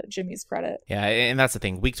was to Jimmy's credit. Yeah, and that's the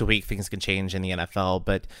thing. Week to week, things can change in the NFL.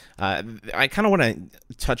 But I kind of want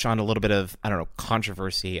to touch on a little bit of, I don't know,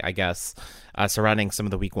 controversy, I guess, surrounding some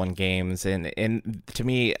of the week one games. And to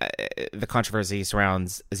me, the controversy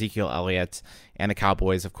surrounds Ezekiel Elliott and the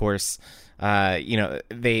Cowboys, of course.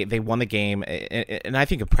 They won the game in I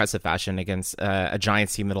think impressive fashion against a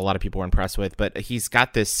Giants team that a lot of people were impressed with, but he's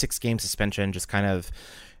got this 6-game suspension just kind of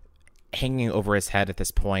hanging over his head at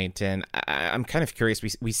this point. And I'm kind of curious.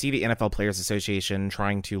 We see the NFL Players Association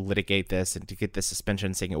trying to litigate this and to get this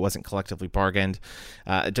suspension, saying it wasn't collectively bargained.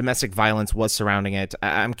 Domestic violence was surrounding it.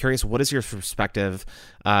 I'm curious, what is your perspective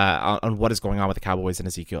on what is going on with the Cowboys and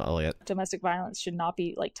Ezekiel Elliott? Domestic violence should not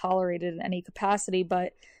be tolerated in any capacity,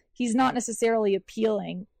 but he's not necessarily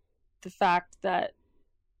appealing the fact that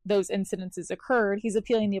those incidences occurred. He's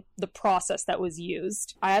appealing the process that was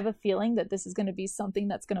used. I have a feeling that this is going to be something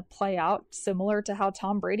that's going to play out similar to how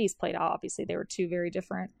Tom Brady's played out. Obviously, they were two very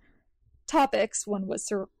different topics. One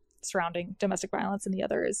was surrounding domestic violence and the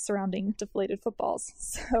other is surrounding deflated footballs.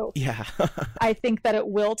 So yeah, I think that it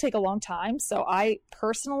will take a long time. So I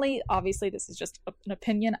personally, obviously this is just an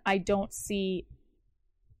opinion, I don't see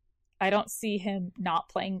him not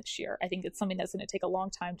playing this year. I think it's something that's going to take a long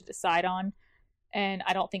time to decide on. And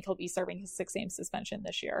I don't think he'll be serving his 6-game suspension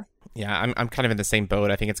this year. Yeah, I'm kind of in the same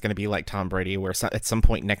boat. I think it's going to be like Tom Brady, where at some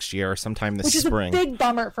point next year or sometime this spring. Which is a big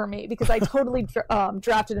bummer for me because I totally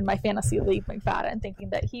drafted in my fantasy league McFadden, thinking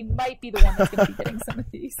that he might be the one that's going to be getting some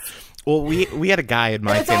of these. Well, we had a guy in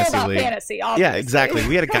my it's fantasy all about league. Fantasy, obviously. Yeah, exactly.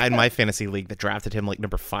 We had a guy in my fantasy league that drafted him like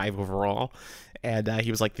number 5 overall. And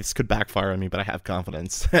he was like, this could backfire on me, but I have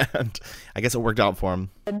confidence. And I guess it worked out for him.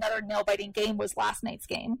 Another nail-biting game was last night's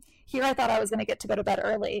game. Here I thought I was going to get to go to bed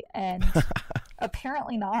early, and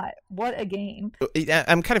apparently not. What a game.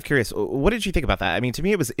 I'm kind of curious. What did you think about that? I mean, to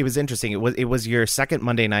me, it was interesting. It was your second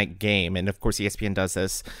Monday night game. And, of course, ESPN does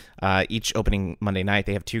this. Each opening Monday night,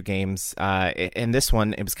 they have 2 games. And this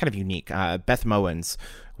one, it was kind of unique. Beth Mowens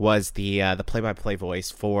was the play-by-play voice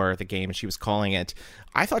for the game, and she was calling it.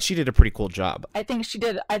 I thought she did a pretty cool job. I think she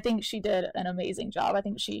did an amazing job. I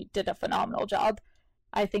think she did a phenomenal job.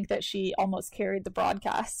 I think that she almost carried the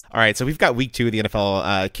broadcast. All right, so we've got week 2 of the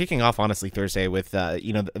NFL kicking off, honestly, Thursday with the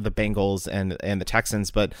Bengals and the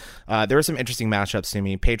Texans. But there were some interesting matchups to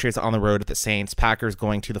me. Patriots on the road at the Saints, Packers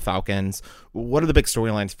going to the Falcons. What are the big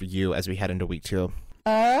storylines for you as we head into week 2?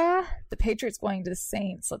 The Patriots going to the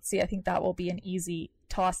Saints. Let's see. I think that will be an easy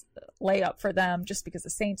toss layup for them just because the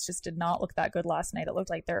Saints just did not look that good last night. It looked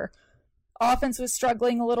like their offense was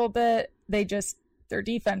struggling a little bit. Their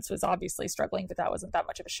defense was obviously struggling, but that wasn't that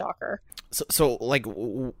much of a shocker. So like,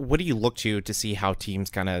 what do you look to see how teams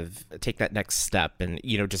kind of take that next step and,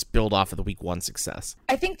 just build off of the week 1 success?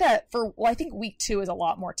 I think I think week 2 is a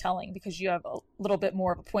lot more telling because you have a little bit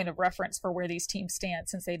more of a point of reference for where these teams stand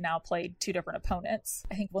since they've now played 2 different opponents.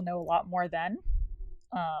 I think we'll know a lot more then.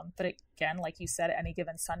 But again, like you said, any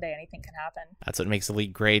given Sunday, anything can happen. That's what makes the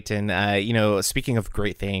league great. And, speaking of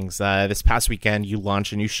great things, this past weekend, you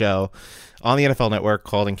launched a new show on the NFL Network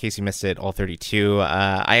called, in case you missed it, All 32.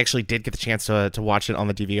 I actually did get the chance to watch it on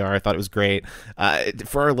the DVR. I thought it was great.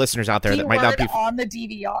 For our listeners out there that might not be on the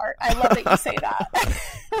DVR. I love that you say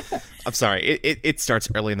that. I'm sorry. It starts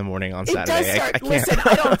early in the morning on Saturday. Does start. I can't. Listen,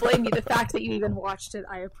 I don't blame you. The fact that you even watched it,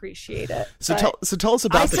 I appreciate it. So tell us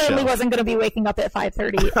about the show. I certainly wasn't going to be waking up at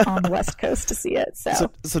 5:30 on the West Coast to see it.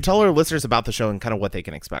 So tell our listeners about the show and kind of what they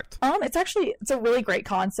can expect. It's a really great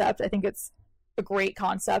concept. I think it's a great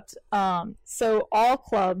concept. So all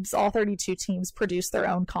clubs, all 32 teams produce their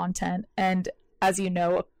own content, and as you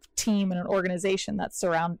know, a team and an organization that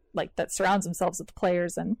surrounds themselves with the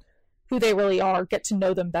players and who they really are, get to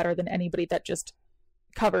know them better than anybody that just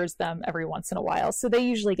covers them every once in a while. So they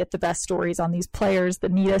usually get the best stories on these players, the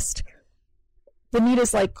neatest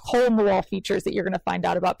like hole in the wall features that you're going to find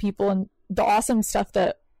out about people and the awesome stuff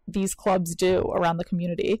that these clubs do around the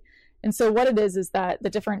community. And so what it is that the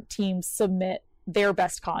different teams submit their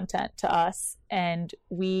best content to us and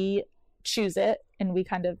we choose it and we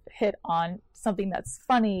kind of hit on something that's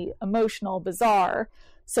funny, emotional, bizarre.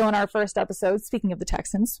 So in our first episode, speaking of the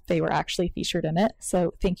Texans, they were actually featured in it.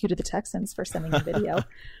 So thank you to the Texans for sending a video.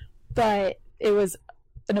 But it was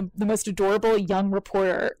the most adorable young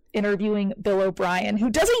reporter interviewing Bill O'Brien, who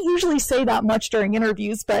doesn't usually say that much during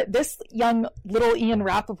interviews, but this young little Ian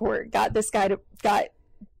Rappaport got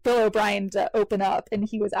Bill O'Brien to open up, and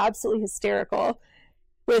he was absolutely hysterical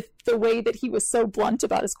with the way that he was so blunt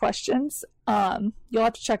about his questions. You'll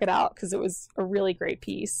have to check it out because it was a really great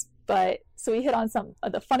piece. But so we hit on some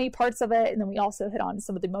of the funny parts of it, and then we also hit on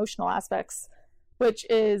some of the emotional aspects which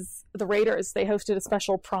is the Raiders. They hosted a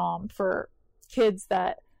special prom for kids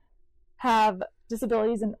that have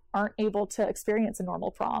disabilities and aren't able to experience a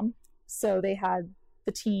normal prom. So they had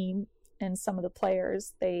the team and some of the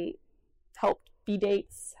players, they helped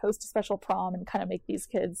B-dates, host a special prom, and kind of make these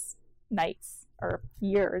kids nights or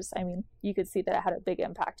years. I mean, you could see that it had a big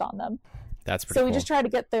impact on them. That's pretty so cool. We just try to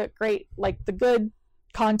get the great, like the good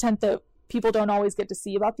content that people don't always get to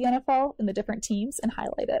see about the NFL and the different teams and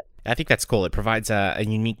highlight it. I think that's cool. It provides a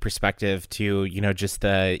unique perspective to, just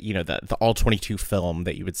the all 22 film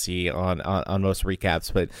that you would see on most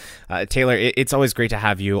recaps. But Taylor, it's always great to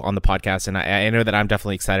have you on the podcast. And I know that I'm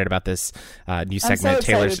definitely excited about this new segment. I'm so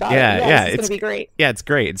Taylor's, excited about it. It's going to be great. Yeah, it's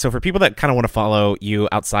great. And so for people that kind of want to follow you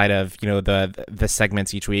outside of, the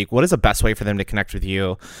segments each week, what is the best way for them to connect with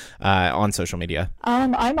you on social media?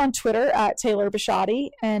 I'm on Twitter at Taylor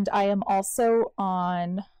Bisciotti, and I am also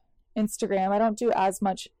on Instagram. I don't do as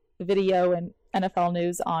much video and NFL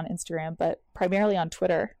news on Instagram, but primarily on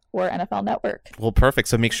Twitter or NFL Network. Well, perfect.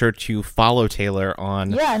 So make sure to follow Taylor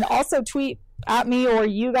on... Yeah, and also tweet at me or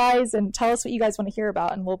you guys and tell us what you guys want to hear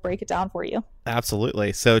about, and we'll break it down for you.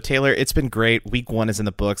 Absolutely. So, Taylor, it's been great. Week 1 is in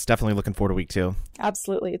the books. Definitely looking forward to week 2.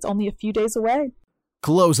 Absolutely. It's only a few days away.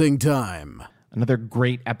 Closing time. Another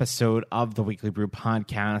great episode of the Weekly Brew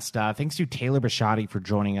podcast. Thanks to Taylor Bisciotti for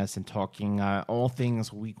joining us and talking all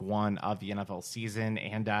things week 1 of the NFL season.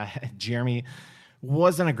 And Jeremy,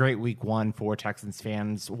 wasn't a great week 1 for Texans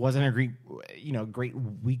fans. Wasn't a great, great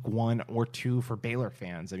week 1 or 2 for Baylor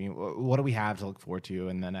fans. I mean, what do we have to look forward to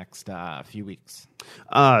in the next few weeks?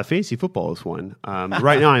 Fantasy football is one.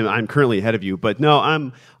 Right now, I'm currently ahead of you, but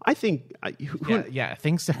no, I think.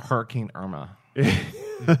 Thanks to Hurricane Irma.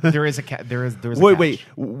 there is a wait.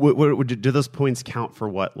 Do those points count for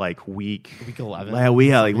what? Like week 11?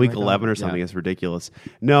 Like week 11 or something. It's ridiculous.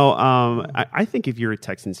 No, I think if you're a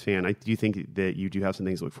Texans fan, I do think that you do have some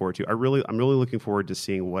things to look forward to. I'm really looking forward to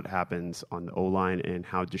seeing what happens on the O-line and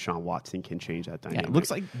how Deshaun Watson can change that dynamic. Yeah, it looks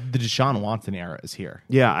like the Deshaun Watson era is here.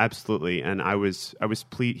 Yeah, absolutely. And I was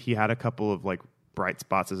pleased. He had a couple of like bright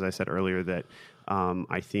spots, as I said earlier, that.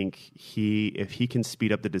 I think if he can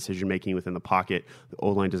speed up the decision making within the pocket, the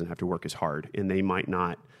O-line doesn't have to work as hard, and they might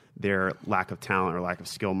not. Their lack of talent or lack of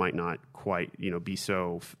skill might not quite,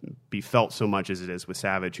 be felt so much as it is with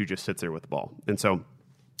Savage, who just sits there with the ball. And so,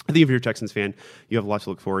 I think if you're a Texans fan, you have a lot to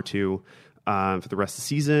look forward to. For the rest of the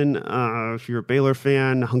season, if you're a Baylor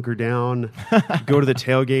fan, hunker down, go to the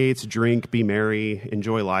tailgates, drink, be merry,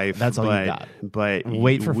 enjoy life. That's all you got. But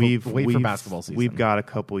wait for basketball season. We've got a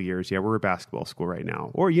couple years. Yeah, we're a basketball school right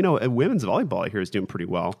now. Or women's volleyball here is doing pretty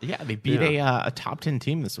well. Yeah, they beat a top 10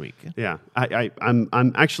 team this week. Yeah, I'm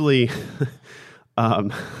actually.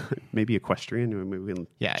 Maybe equestrian. Maybe we can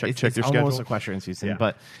check their schedule. Almost equestrian season, yeah.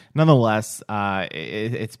 But nonetheless,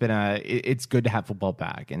 it's good to have football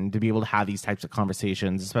back and to be able to have these types of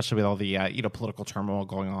conversations, especially with all the political turmoil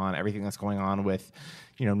going on, everything that's going on with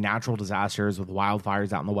natural disasters, with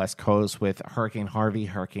wildfires out on the West Coast, with Hurricane Harvey,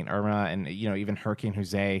 Hurricane Irma, and even Hurricane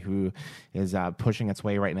Jose, who is pushing its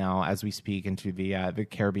way right now as we speak into the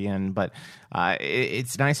Caribbean. But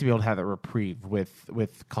it's nice to be able to have a reprieve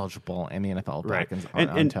with college football and the NFL back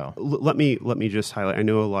on tow. Let me just highlight. I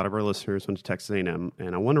know a lot of our listeners went to Texas A&M,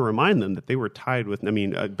 and I want to remind them that they were tied with. I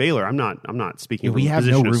mean, Baylor. I'm not speaking from a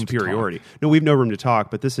position of superiority. No, we have no room to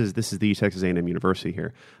talk. But this is the Texas A&M University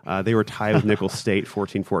here. They were tied with Nicholls State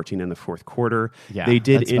 14-14 in the fourth quarter. Yeah, they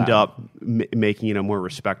did end up making it a more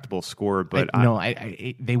respectable score, but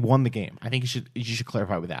they won the game. I think you should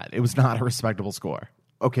clarify with that. It was not a respectable score.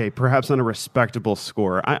 Okay, perhaps not a respectable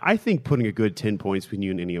score. I think putting a good 10 points between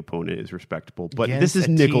you and any opponent is respectable. But this is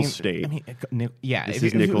Nicholls State. I mean, if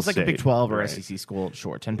it was like a Big 12 or right. SEC school,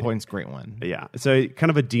 sure, 10 points, great one. Yeah, so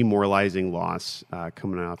kind of a demoralizing loss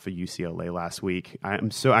coming off of UCLA last week.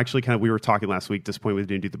 I'm so actually we were talking last week, disappointed we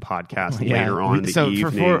didn't do the podcast later on in the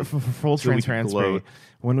evening. For full transparency,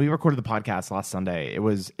 when we recorded the podcast last Sunday, it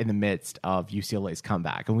was in the midst of UCLA's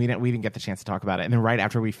comeback, and we didn't get the chance to talk about it. And then right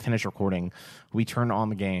after we finished recording, we turned on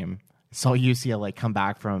the game, saw UCLA come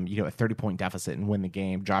back from a 30-point deficit and win the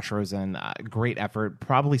game. Josh Rosen, great effort,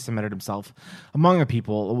 probably cemented himself among the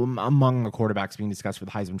quarterbacks being discussed for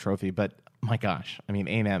the Heisman Trophy. But my gosh, I mean,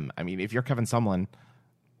 A&M. I mean, if you're Kevin Sumlin,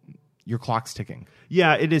 your clock's ticking.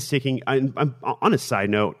 Yeah, it is ticking. I'm on a side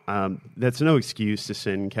note, that's no excuse to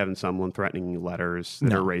send Kevin Sumlin threatening letters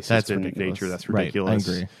that are racist in nature. That's ridiculous.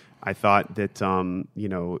 Right, I agree. I thought that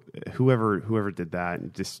whoever did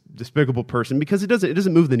that, despicable person, because it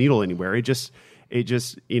doesn't move the needle anywhere. It just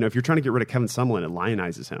if you're trying to get rid of Kevin Sumlin, it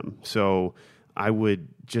lionizes him. So I would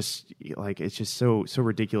just it's just so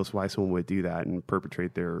ridiculous why someone would do that and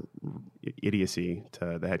perpetrate their idiocy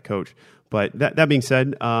to the head coach. But that being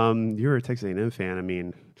said, you're a Texas A&M fan. I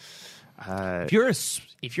mean, if you're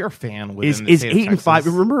a fan within is the state 8-5. of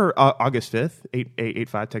Texas, Remember August 5th,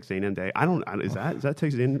 8-5 Texas A&M Day. Is that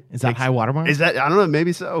Texas A&M? Is that high watermark? Is that, I don't know,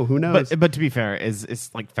 maybe so. Who knows? But to be fair,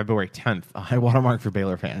 it's like February 10th, a high watermark for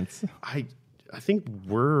Baylor fans. I think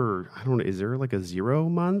I don't know, is there like a 0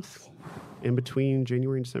 month in between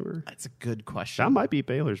January and December? That's a good question. That might be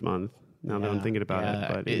Baylor's month. Now that I'm thinking about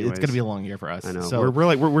it, but it's going to be a long year for us. I know. So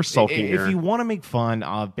We're sulking here. If you want to make fun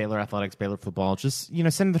of Baylor athletics, Baylor football, just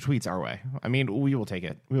send the tweets our way. I mean, we will take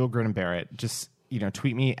it. We will grin and bear it. Just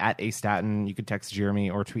tweet me at @astaten. You could text Jeremy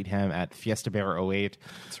or tweet him at FiestaBear08.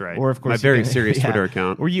 That's right. Or of course, my very serious Twitter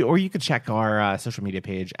account. Or you could check our social media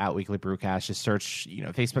page at Weekly Brewcast. Just search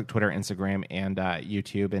Facebook, Twitter, Instagram, and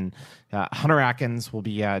YouTube. And Hunter Atkins will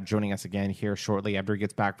be joining us again here shortly after he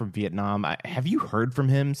gets back from Vietnam. Have you heard from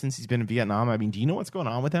him since he's been in Vietnam? I mean, do you know what's going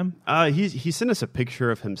on with him? He sent us a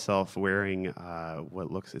picture of himself wearing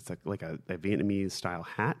what looks like a Vietnamese style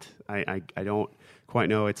hat. I don't quite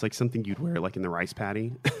know. It's like something you'd wear like in the rice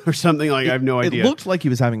paddy or something. Like I have no idea. It looked like he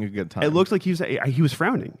was having a good time. It looked like he was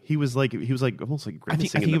frowning. He was like almost like I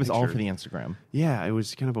think it was all for the Instagram. Yeah, it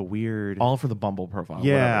was kind of a weird. All for the Bumble profile.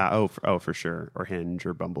 Yeah. Whatever. For sure. Or Hinge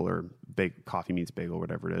or Bumble or Coffee Meets Bagel,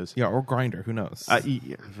 whatever it is. Yeah, or Grindr. Who knows?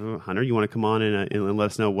 Hunter, you want to come on and let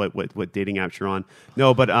us know what dating apps you're on?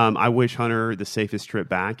 No, but I wish Hunter the safest trip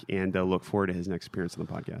back and look forward to his next appearance on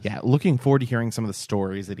the podcast. Yeah, looking forward to hearing some of the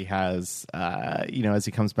stories that he has. As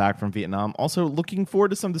he comes back from Vietnam. Also, looking forward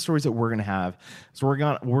to some of the stories that we're going to have. So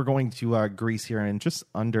we're going to Greece here in just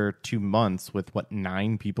under 2 months with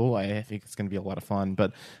 9 people. I think it's going to be a lot of fun.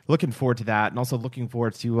 But looking forward to that, and also looking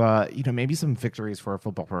forward to maybe some victories for our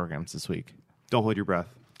football programs this week. Don't hold your breath.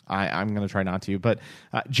 I'm going to try not to. But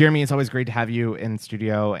Jeremy, it's always great to have you in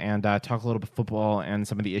studio and talk a little bit football and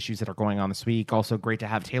some of the issues that are going on this week. Also great to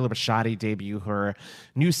have Taylor Bisciotti debut her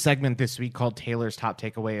new segment this week called Taylor's Top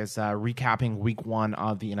Takeaways, recapping week 1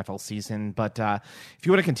 of the NFL season. But if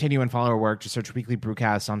you want to continue and follow our work, just search Weekly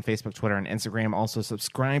Brewcast on Facebook, Twitter, and Instagram. Also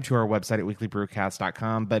subscribe to our website at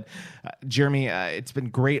weeklybrewcast.com. But Jeremy, it's been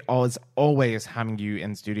great as always having you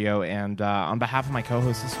in studio. And on behalf of my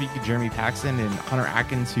co-hosts this week, Jeremy Paxton and Hunter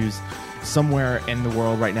Atkins, who's somewhere in the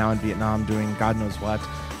world right now in Vietnam doing God knows what.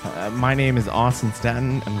 My name is Austin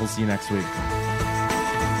Staten, and we'll see you next week.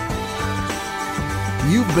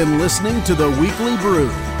 You've been listening to The Weekly Brew.